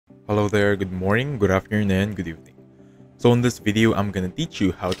Hello there, good morning, good afternoon, and good evening. So in this video, I'm gonna teach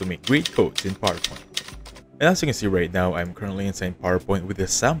you how to make great codes in PowerPoint. And as you can see right now, I'm currently inside PowerPoint with a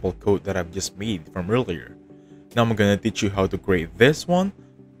sample code that I've just made from earlier. Now I'm gonna teach you how to create this one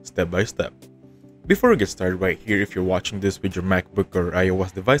step by step. Before we get started right here, if you're watching this with your MacBook or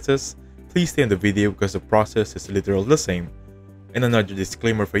iOS devices, please stay in the video because the process is literally the same. And another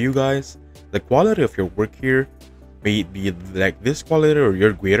disclaimer for you guys, the quality of your work here, may it be like this quality or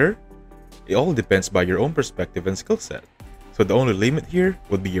your greater, it all depends by your own perspective and skill set. So the only limit here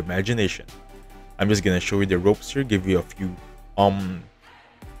would be your imagination. I'm just gonna show you the ropes here, give you a few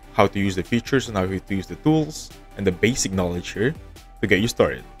how to use the features and how to use the tools and the basic knowledge here to get you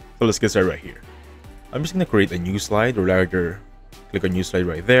started. So let's get started right here. I'm just gonna create a new slide, or rather click on new slide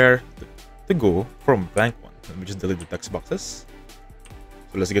right there to go from blank one. Let me just delete the text boxes.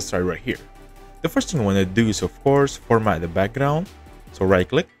 So let's get started right here. The first thing I want to do is, of course, format the background. So right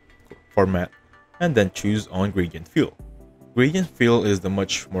click, format, and then choose on gradient fill. Gradient fill is the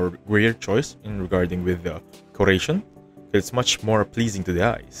much more greater choice in regarding with the coloration. It's much more pleasing to the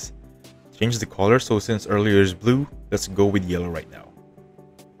eyes. Change the color, so since earlier is blue, let's go with yellow right now.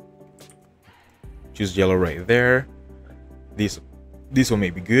 Choose yellow right there. This one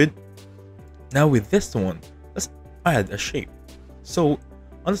may be good. Now with this one, let's add a shape. So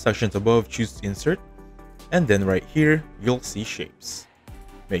on the sections above, choose insert, and then right here you'll see shapes.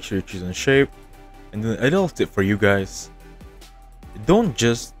 Make sure you choose on shape, and then a little tip for you guys: don't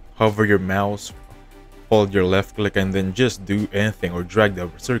just hover your mouse, hold your left click, and then just do anything or drag the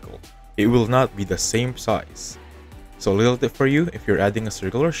circle. It will not be the same size. So a little tip for you: if you're adding a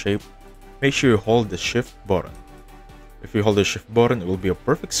circle or shape, make sure you hold the shift button. If you hold the shift button, it will be a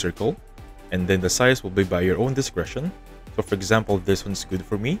perfect circle, and then the size will be by your own discretion. So for example, this one's good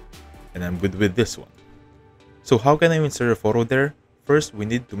for me, and I'm good with this one. So how can I insert a photo there? First, we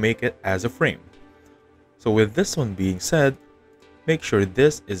need to make it as a frame. So with this one being said, make sure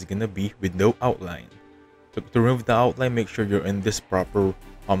this is gonna be with no outline. To remove the outline, make sure you're in this proper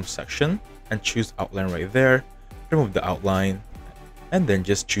section and choose outline right there. Remove the outline, and then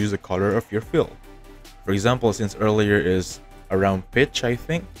just choose the color of your fill. For example, since earlier is around pitch, I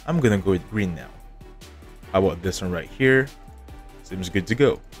think I'm gonna go with green now. How about this one right here? Seems good to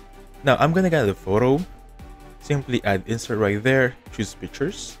go. Now I'm gonna get the photo. Simply add insert right there, choose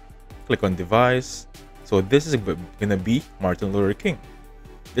pictures, click on device. So this is gonna be Martin Luther King.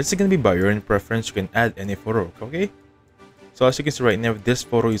 This is gonna be by your own preference. You can add any photo, okay? So as you can see right now, this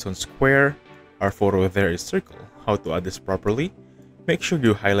photo is on square. Our photo there is circle. How to add this properly? Make sure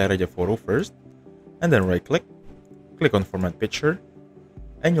you highlighted the photo first, and then right click, click on format picture,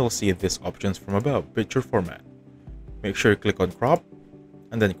 and you'll see these options from above, picture format. Make sure you click on crop,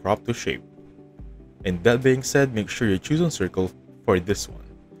 and then crop to shape. And that being said, make sure you choose on circle for this one.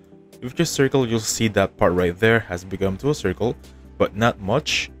 If you choose circle, you'll see that part right there has become to a circle, but not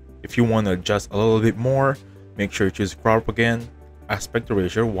much. If you want to adjust a little bit more, make sure you choose crop again, aspect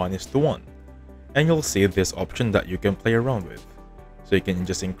ratio 1:1. And you'll see this option that you can play around with. So you can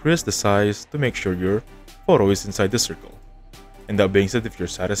just increase the size to make sure your photo is inside the circle. And that being said, if you're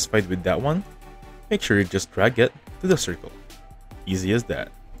satisfied with that one, make sure you just drag it to the circle. Easy as that.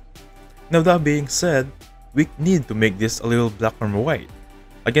 Now that being said, we need to make this a little black or white.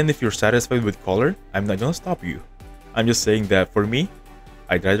 Again, if you're satisfied with color, I'm not gonna stop you. I'm just saying that for me,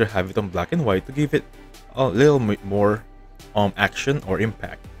 I'd rather have it on black and white to give it a little bit more action or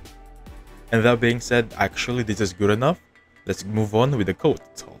impact. And that being said, actually this is good enough. Let's move on with the code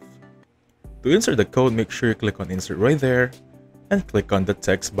itself. To insert the code, make sure you click on insert right there and click on the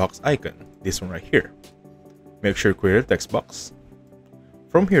text box icon, this one right here. Make sure you create a text box.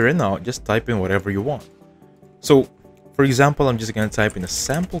 From here and out, just type in whatever you want. So for example, I'm just gonna type in a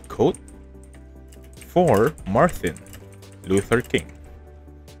sample code for Martin Luther King.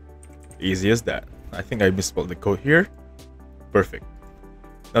 Easy as that. I think I misspelled the code here. Perfect.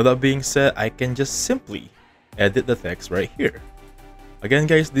 Now that being said, I can just simply edit the text right here. Again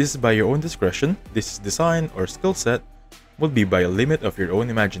guys, this is by your own discretion. This design or skill set would be by a limit of your own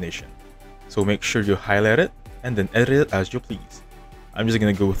imagination. So make sure you highlight it and then edit it as you please. I'm just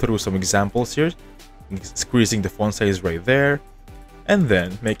gonna go through some examples here, increasing the font size right there, and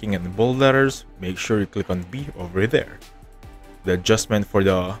then making it in bold letters. Make sure you click on B over there. The adjustment for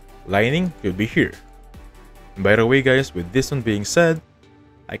the lining will be here. And by the way guys, with this one being said,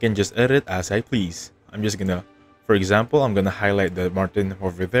 I can just edit as I please. I'm just gonna, for example, I'm gonna highlight the Martin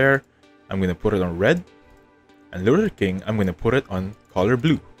over there. I'm gonna put it on red, and Luther King, I'm gonna put it on color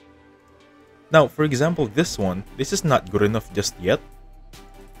blue. Now, for example, this one, this is not good enough just yet.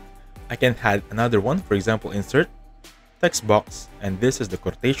 I can add another one, for example, insert, text box, and this is the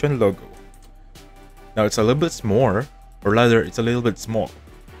quotation logo. Now it's a little bit more, or rather it's a little bit small.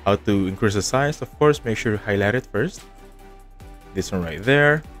 How to increase the size? Of course, make sure you highlight it first. This one right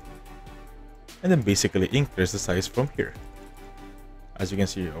there. And then basically increase the size from here. As you can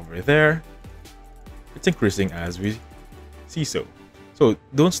see over there, it's increasing as we see so. So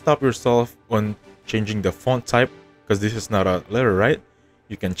don't stop yourself on changing the font type, because this is not a letter, right?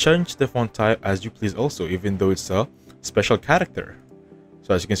 You can change the font type as you please also, even though it's a special character.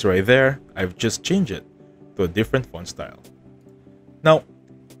 So as you can see right there, I've just changed it to a different font style. Now,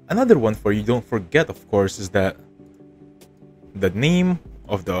 another one for you don't forget, of course, is that the name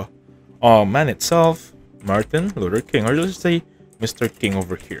of the man itself, Martin Luther King, or just say Mr. King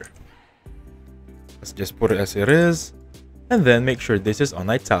over here. Let's just put it as it is, and then make sure this is on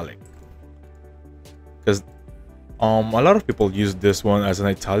italic, because a lot of people use this one as an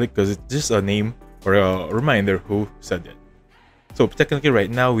italic because it's just a name or a reminder who said it. So technically right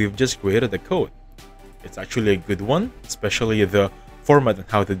now we've just created a code. It's actually a good one, especially the format and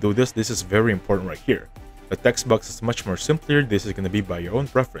how to do this. This is very important right here. The text box is much more simpler. This is going to be by your own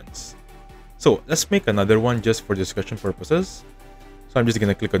preference. So let's make another one just for discussion purposes. So I'm just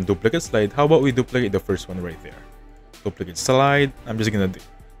going to click on duplicate slide. How about we duplicate the first one right there? Duplicate slide. I'm just going to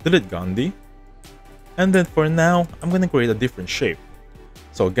delete Gandhi. And then for now, I'm going to create a different shape.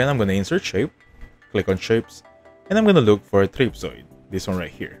 So again, I'm going to insert shape, click on shapes, and I'm going to look for a trapezoid, this one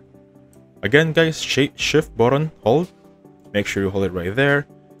right here. Again, guys, shift button, hold, make sure you hold it right there.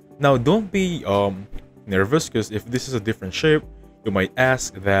 Now, don't be nervous, because if this is a different shape, you might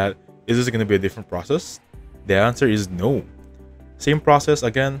ask that, is this going to be a different process? The answer is no. Same process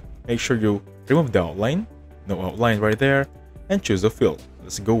again, make sure you remove the outline, no outline right there, and choose a fill.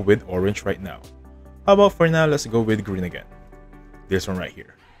 Let's go with orange right now. How about for now, let's go with green again. This one right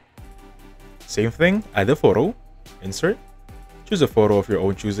here. Same thing, add a photo, insert, choose a photo of your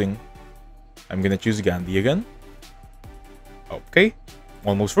own choosing. I'm gonna choose Gandhi again. Okay,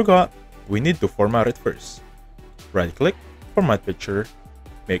 almost forgot, we need to format it first. Right click, format picture,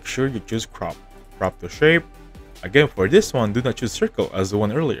 make sure you choose crop, crop to shape. Again, for this one, do not choose circle as the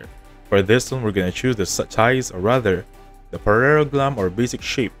one earlier. For this one, we're gonna choose the size, or rather, the parallelogram or basic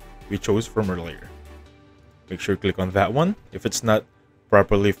shape we chose from earlier. Make sure you click on that one. If it's not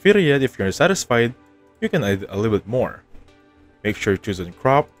properly fitted yet, if you're satisfied, you can add a little bit more. Make sure you choose on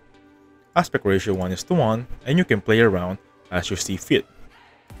crop, aspect ratio 1:1, and you can play around as you see fit.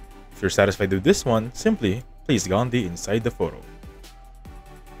 If you're satisfied with this one, simply place Gandhi inside the photo.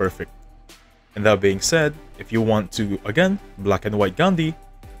 Perfect. And that being said, if you want to, again, black and white Gandhi,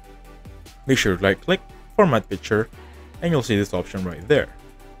 make sure you right click, format picture, and you'll see this option right there.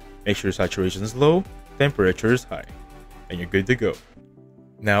 Make sure saturation is low, temperature is high, and you're good to go.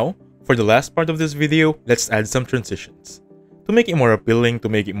 Now, for the last part of this video, let's add some transitions to make it more appealing, to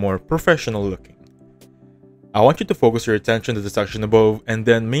make it more professional looking. I want you to focus your attention to the section above and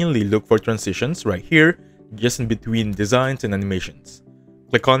then mainly look for transitions right here, just in between designs and animations.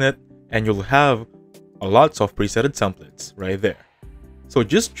 Click on it and you'll have a lots of presetted templates right there. So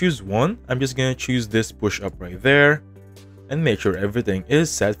just choose one. I'm just gonna choose this push up right there and make sure everything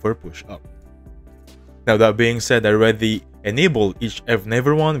is set for push up. Now that being said, I already enabled each and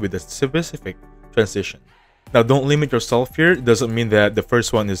every one with a specific transition. Now don't limit yourself here. It doesn't mean that the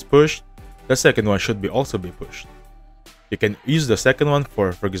first one is pushed, the second one should also be pushed. You can use the second one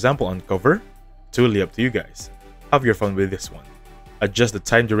for example on cover. Totally up to you guys. Have your fun with this one. Adjust the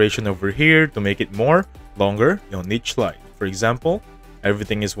time duration over here to make it longer on each slide. For example,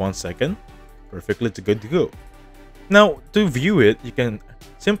 everything is 1 second. Perfectly good to go. Now to view it, you can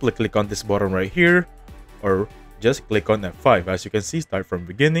simply click on this button right here, or just click on F5. As you can see, start from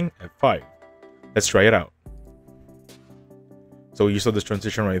beginning, F5. Let's try it out. So you saw this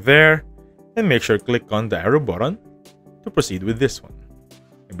transition right there, and make sure to click on the arrow button to proceed with this one.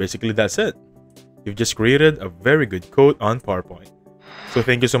 And basically that's it. You've just created a very good code on PowerPoint. So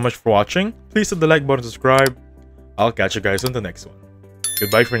thank you so much for watching. Please hit the like button, subscribe. I'll catch you guys on the next one.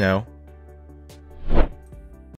 Goodbye for now.